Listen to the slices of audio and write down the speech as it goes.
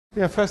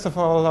Yeah, first of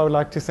all, I would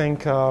like to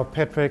thank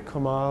Patrick,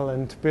 Kamal,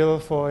 and Bill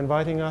for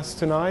inviting us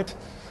tonight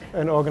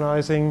and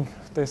organizing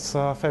this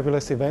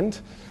fabulous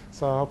event.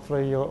 So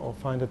hopefully you'll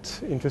find it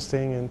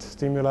interesting and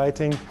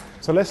stimulating.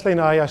 So Leslie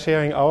and I are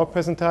sharing our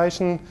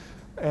presentation,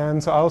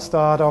 and so I'll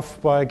start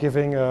off by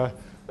giving a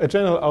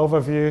general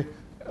overview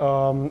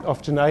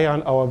of Genea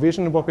and our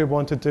vision, what we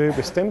want to do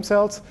with stem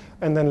cells,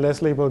 and then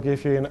Leslie will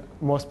give you a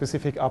more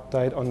specific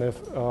update on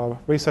the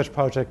research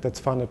project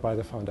that's funded by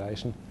the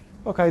foundation.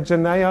 Okay,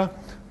 Genea,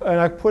 and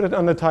I put it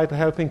on the title,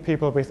 Helping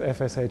People with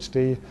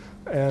FSHD,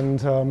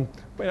 and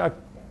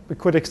we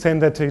could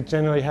extend that to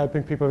generally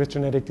helping people with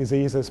genetic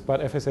diseases,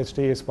 but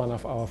FSHD is one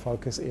of our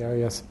focus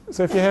areas.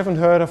 So if you haven't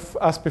heard of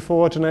us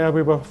before, Genea,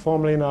 we were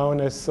formerly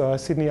known as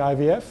Sydney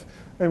IVF,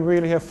 and we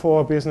really have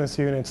 4 business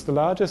units. The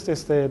largest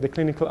is the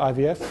clinical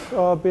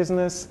IVF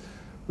business.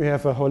 We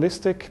have a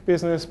holistic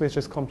business, which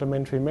is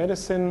complementary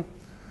medicine.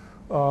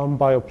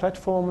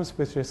 Bioplatforms,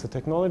 which is a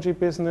technology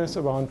business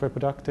around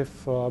reproductive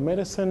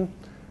medicine.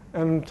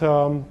 And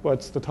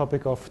what's the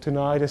topic of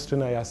tonight is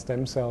Genea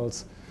stem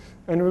cells.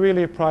 And we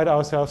really pride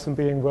ourselves in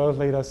being world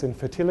leaders in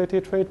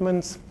fertility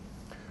treatments.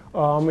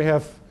 We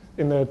have,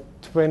 in the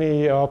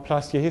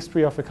 20-plus year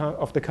history of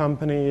the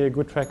company, a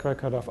good track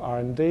record of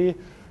R&D,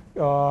 a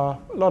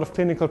lot of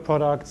clinical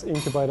products,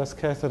 incubators,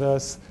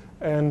 catheters,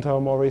 and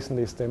more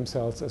recently stem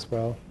cells as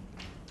well.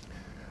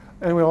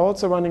 And we're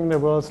also running the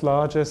world's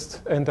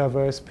largest and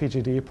diverse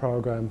PGD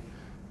program.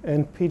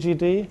 And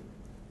PGD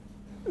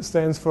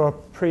stands for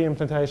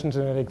pre-implantation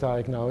genetic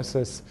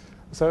diagnosis.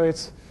 So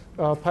it's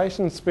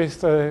patients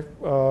with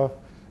a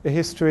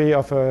history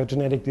of a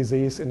genetic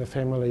disease in the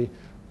family.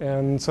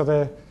 And so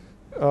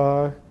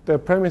the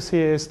premise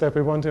here is that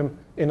we want to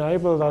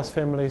enable those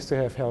families to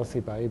have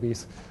healthy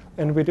babies.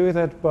 And we do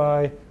that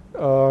by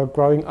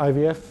growing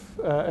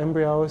IVF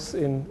embryos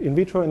in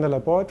vitro in the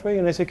laboratory.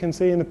 And as you can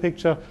see in the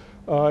picture,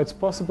 it's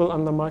possible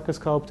under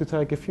microscope to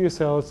take a few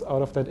cells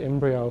out of that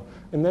embryo,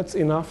 and that's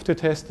enough to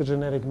test the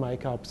genetic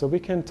makeup. So we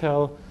can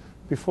tell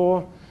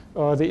before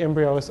the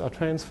embryos are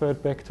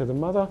transferred back to the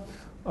mother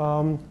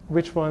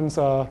which ones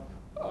are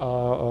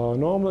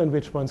normal and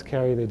which ones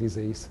carry the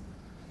disease.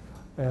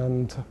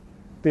 And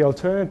the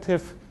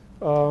alternative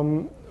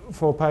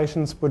for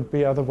patients would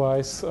be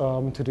otherwise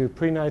to do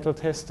prenatal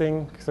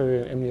testing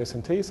through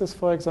amniocentesis,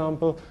 for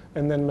example,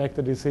 and then make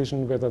the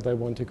decision whether they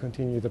want to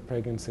continue the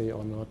pregnancy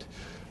or not.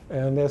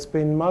 And there's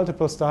been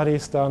multiple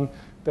studies done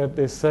that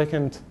this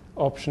second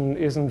option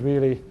isn't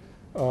really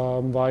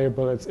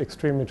viable. It's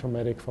extremely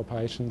traumatic for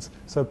patients.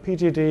 So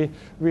PGD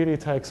really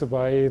takes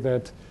away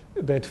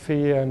that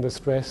fear and the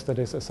stress that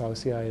is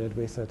associated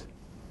with it.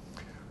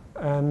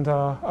 And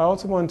I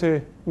also want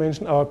to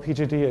mention our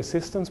PGD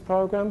assistance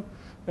program.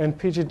 And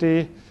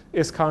PGD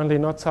is currently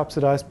not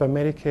subsidized by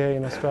Medicare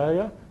in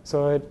Australia,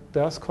 so it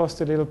does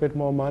cost a little bit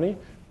more money.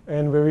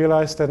 And we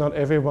realize that not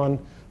everyone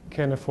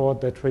can afford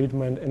that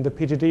treatment. And the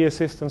PGD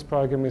assistance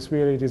program is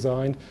really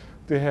designed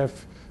to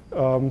have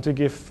to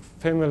give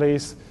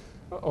families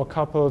or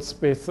couples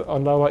with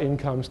on lower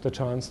incomes the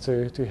chance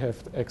to have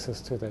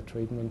access to that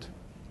treatment.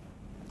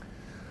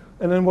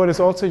 And then what is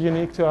also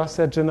unique to us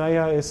at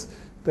Genea is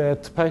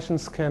that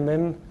patients can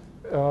then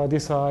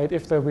decide,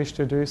 if they wish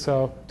to do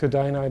so, to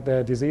donate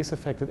their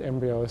disease-affected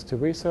embryos to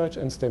research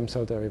and stem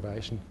cell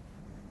derivation.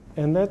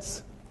 And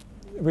that's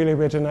really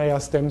where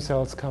Genea stem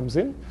cells comes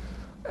in.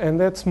 And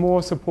that's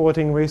more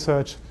supporting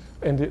research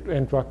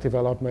and drug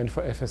development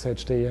for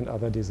FSHD and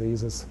other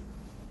diseases.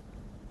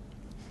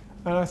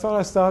 And I thought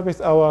I'd start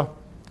with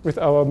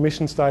our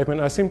mission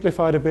statement. I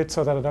simplified a bit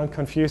so that I don't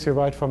confuse you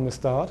right from the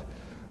start.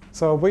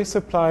 So we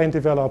supply and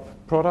develop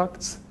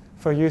products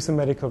for use in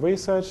medical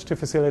research to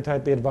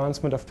facilitate the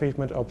advancement of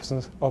treatment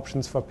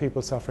options for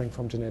people suffering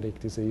from genetic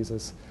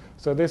diseases.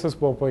 So this is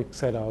what we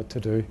set out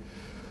to do.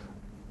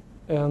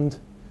 And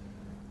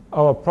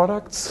our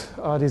products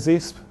are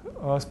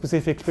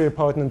disease-specific,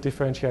 pluripotent, and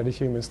differentiated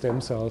human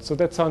stem cells. So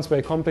that sounds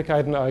very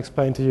complicated, and I'll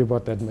explain to you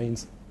what that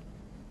means.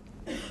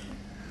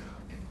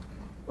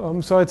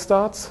 So it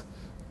starts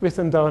with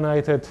a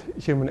donated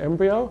human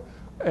embryo,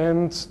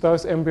 and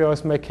those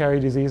embryos may carry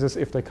diseases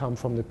if they come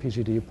from the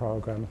PGD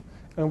program.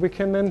 And we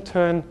can then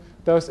turn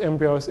those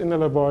embryos in the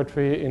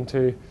laboratory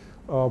into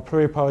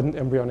pluripotent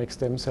embryonic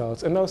stem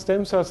cells. And those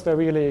stem cells, they're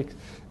really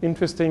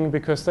interesting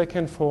because they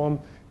can form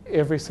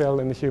every cell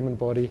in the human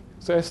body.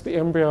 So as the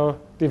embryo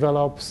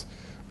develops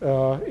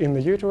in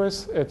the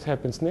uterus, it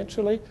happens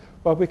naturally,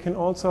 but we can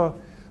also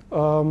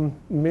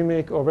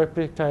mimic or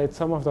replicate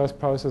some of those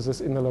processes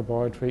in the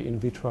laboratory in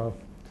vitro.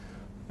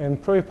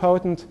 And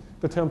pluripotent,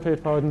 the term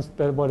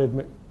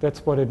pluripotent,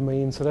 that's what it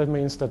means. So that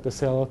means that the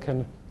cell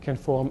can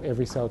form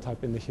every cell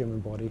type in the human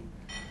body.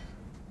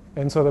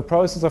 And so the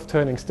process of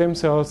turning stem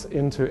cells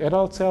into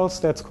adult cells,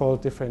 that's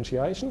called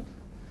differentiation.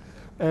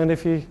 And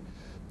if you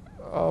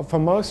for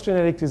most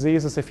genetic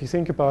diseases, if you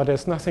think about it,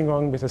 there's nothing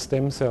wrong with a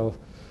stem cell.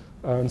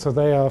 And so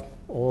they are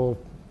all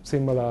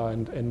similar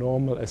and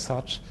normal as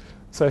such.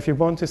 So if you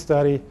want to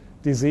study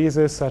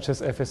diseases such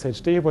as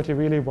FSHD, what you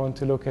really want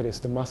to look at is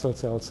the muscle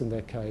cells in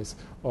that case.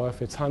 Or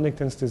if it's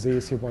Huntington's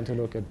disease, you want to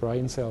look at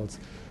brain cells.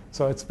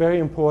 So it's very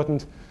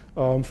important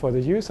for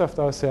the use of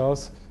those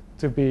cells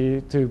to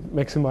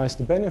maximize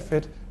the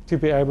benefit, to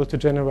be able to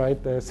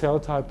generate the cell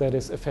type that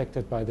is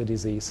affected by the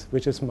disease,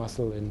 which is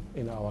muscle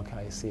in our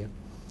case here.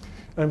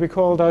 And we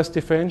call those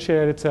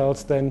differentiated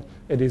cells then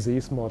a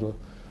disease model.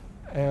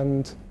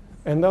 And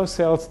those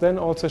cells then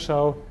also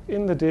show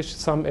in the dish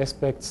some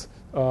aspects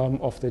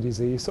of the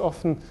disease.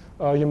 Often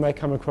you may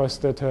come across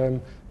the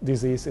term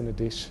disease in a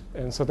dish.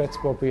 And so that's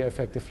what we're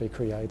effectively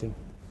creating.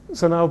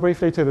 So now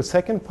briefly to the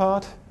second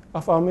part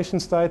of our mission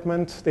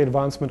statement, the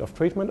advancement of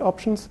treatment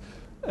options.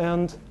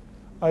 And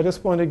I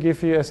just want to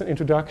give you as an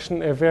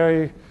introduction a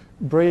very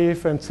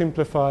brief and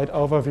simplified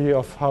overview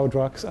of how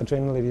drugs are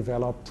generally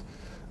developed.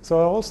 So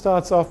it all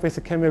starts off with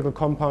a chemical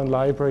compound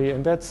library,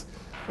 and that's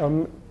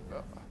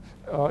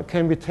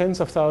can be tens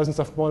of thousands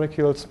of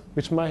molecules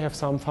which may have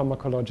some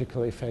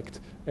pharmacological effect.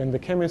 And the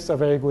chemists are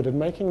very good at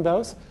making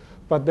those,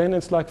 but then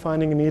it's like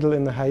finding a needle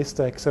in the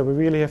haystack. So we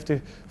really have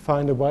to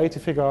find a way to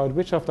figure out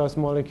which of those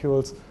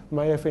molecules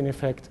may have an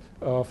effect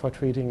for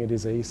treating a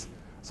disease.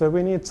 So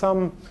we need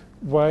some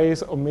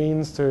ways or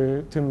means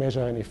to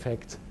measure an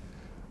effect.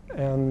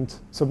 And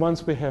so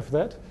once we have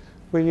that,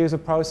 we use a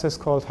process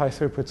called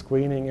high-throughput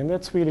screening, and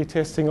that's really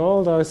testing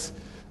all those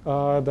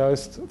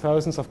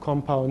thousands of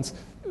compounds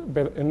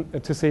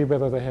to see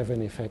whether they have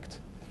an effect.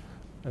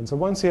 And so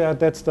once you're at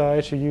that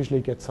stage, you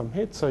usually get some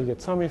hits, so you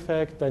get some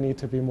effect. They need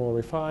to be more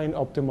refined,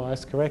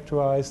 optimized,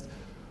 characterized,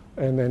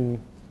 and then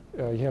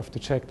you have to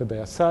check that they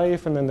are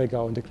safe, and then they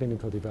go into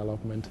clinical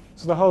development.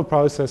 So the whole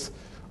process,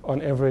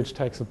 on average,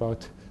 takes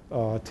about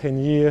 10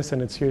 years,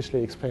 and it's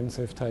usually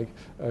expensive.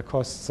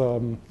 Costs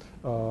over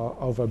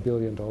 $1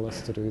 billion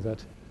to do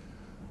that.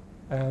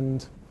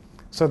 And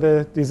so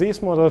the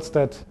disease models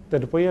that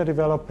we are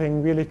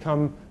developing really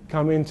come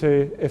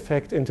into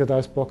effect into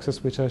those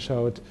boxes which I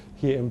showed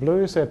here in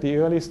blue. So at the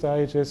early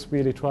stages,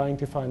 really trying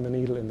to find the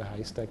needle in the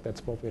haystack.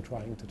 That's what we're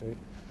trying to do.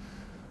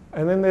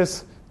 And then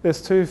there's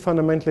two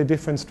fundamentally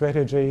different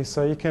strategies.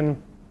 So you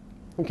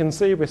can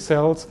see with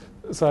cells,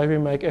 so we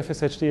make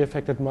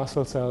FSHD-affected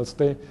muscle cells.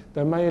 They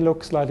may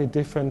look slightly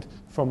different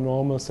from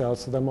normal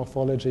cells, so their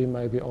morphology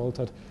may be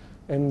altered.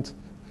 And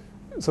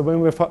so when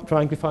we're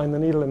trying to find the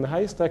needle in the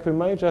haystack, we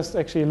may just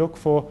actually look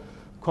for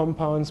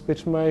compounds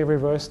which may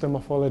reverse the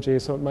morphology,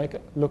 so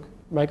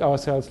make our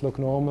cells look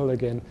normal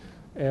again.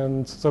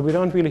 And so we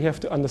don't really have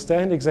to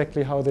understand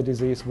exactly how the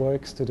disease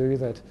works to do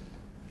that.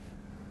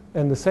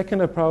 And the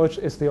second approach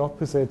is the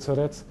opposite. So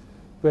that's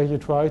where you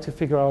try to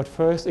figure out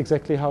first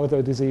exactly how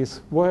the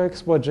disease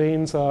works, what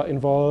genes are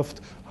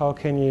involved, how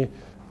can you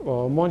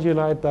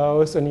modulate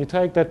those, and you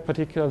take that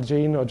particular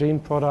gene or gene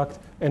product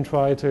and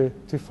try to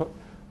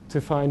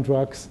find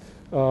drugs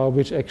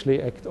which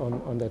actually act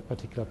on that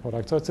particular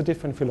product. So it's a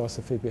different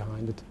philosophy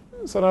behind it.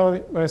 So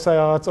now I say,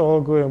 it's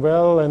all good and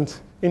well and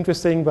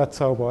interesting, but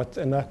so what?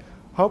 And I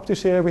hope to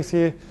share with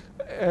you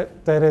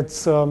that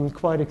it's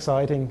quite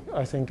exciting,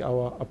 I think,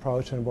 our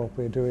approach and what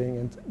we're doing.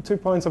 And 2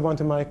 points I want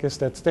to make is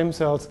that stem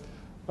cells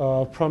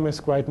promise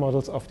great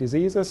models of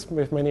diseases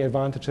with many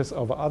advantages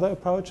over other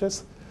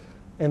approaches.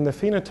 And the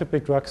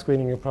phenotypic drug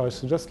screening approach,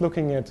 so just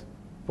looking at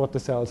what the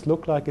cells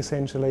look like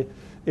essentially,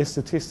 is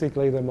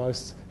statistically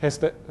has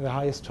the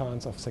highest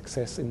chance of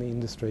success in the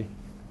industry.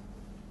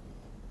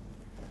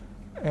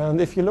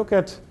 And if you look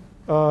at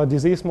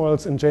disease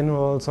models in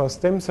general, so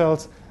stem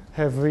cells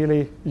have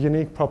really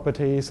unique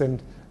properties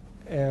and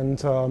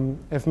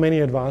have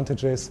many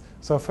advantages.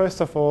 So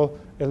first of all,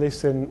 at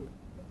least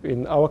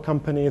in our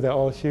company, they're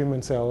all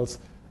human cells.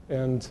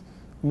 And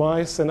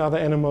mice and other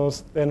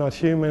animals, they're not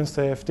humans.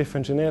 They have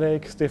different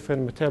genetics,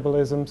 different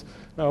metabolisms.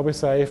 Now we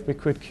say if we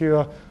could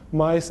cure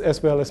mice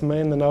as well as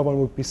men, then no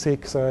one would be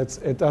sick. So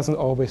it doesn't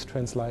always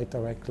translate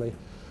directly.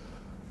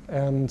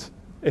 And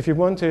if you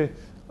want to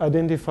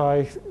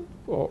identify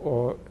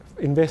or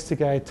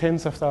investigate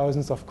tens of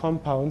thousands of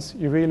compounds,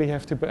 you really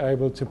have to be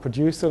able to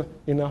produce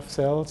enough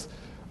cells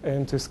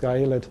and to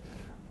scale it.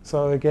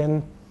 So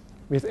again,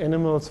 with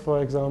animals,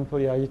 for example,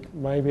 you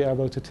may be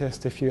able to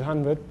test a few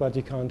hundred, but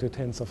you can't do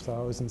tens of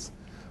thousands.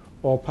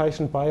 Or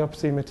patient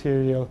biopsy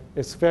material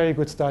is very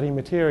good study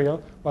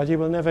material, but you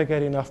will never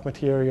get enough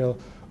material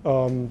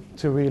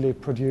to really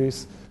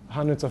produce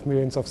hundreds of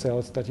millions of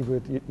cells that you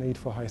would need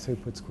for high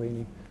throughput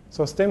screening.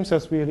 So stem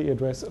cells really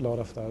address a lot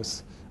of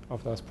those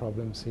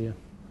problems here.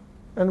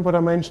 And what I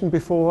mentioned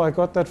before, I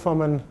got that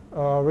from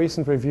a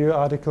recent review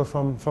article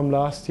from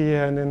last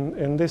year. And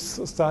in this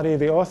study,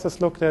 the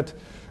authors looked at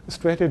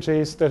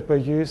strategies that were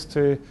used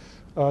to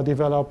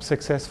develop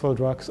successful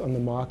drugs on the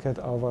market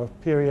over a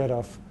period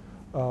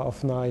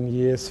of 9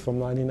 years, from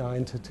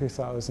 1999 to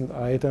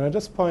 2008. And I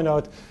just point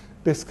out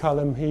this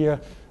column here,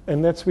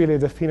 and that's really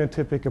the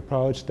phenotypic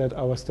approach that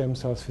our stem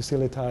cells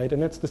facilitate.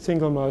 And it's the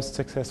single most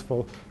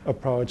successful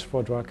approach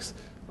for drugs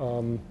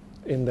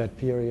in that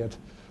period.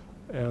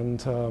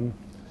 And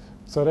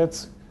so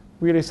that's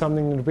really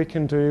something that we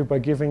can do by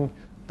giving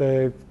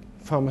the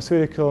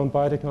pharmaceutical and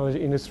biotechnology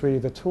industry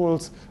the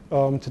tools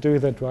to do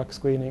the drug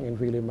screening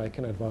and really make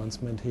an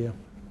advancement here.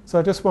 So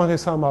I just want to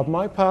sum up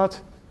my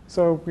part.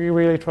 So we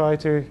really try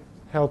to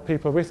help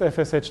people with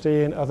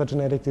FSHD and other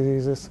genetic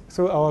diseases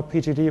through our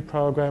PGD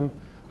program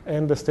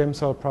and the stem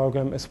cell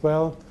program as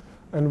well.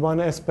 And one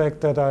aspect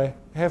that I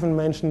haven't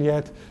mentioned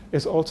yet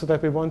is also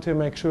that we want to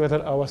make sure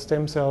that our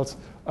stem cells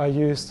are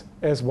used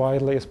as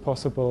widely as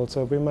possible.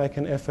 So we make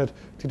an effort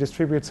to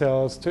distribute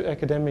cells to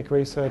academic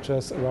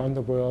researchers around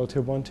the world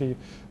who want to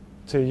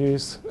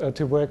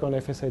work on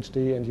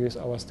FSHD and use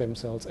our stem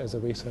cells as a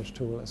research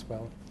tool as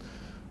well.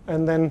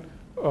 And then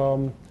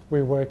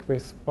we work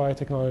with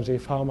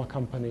biotechnology pharma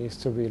companies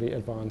to really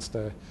advance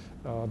their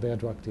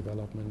drug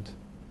development.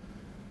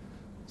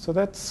 So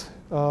that's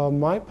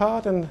my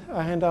part, and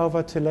I hand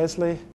over to Leslie.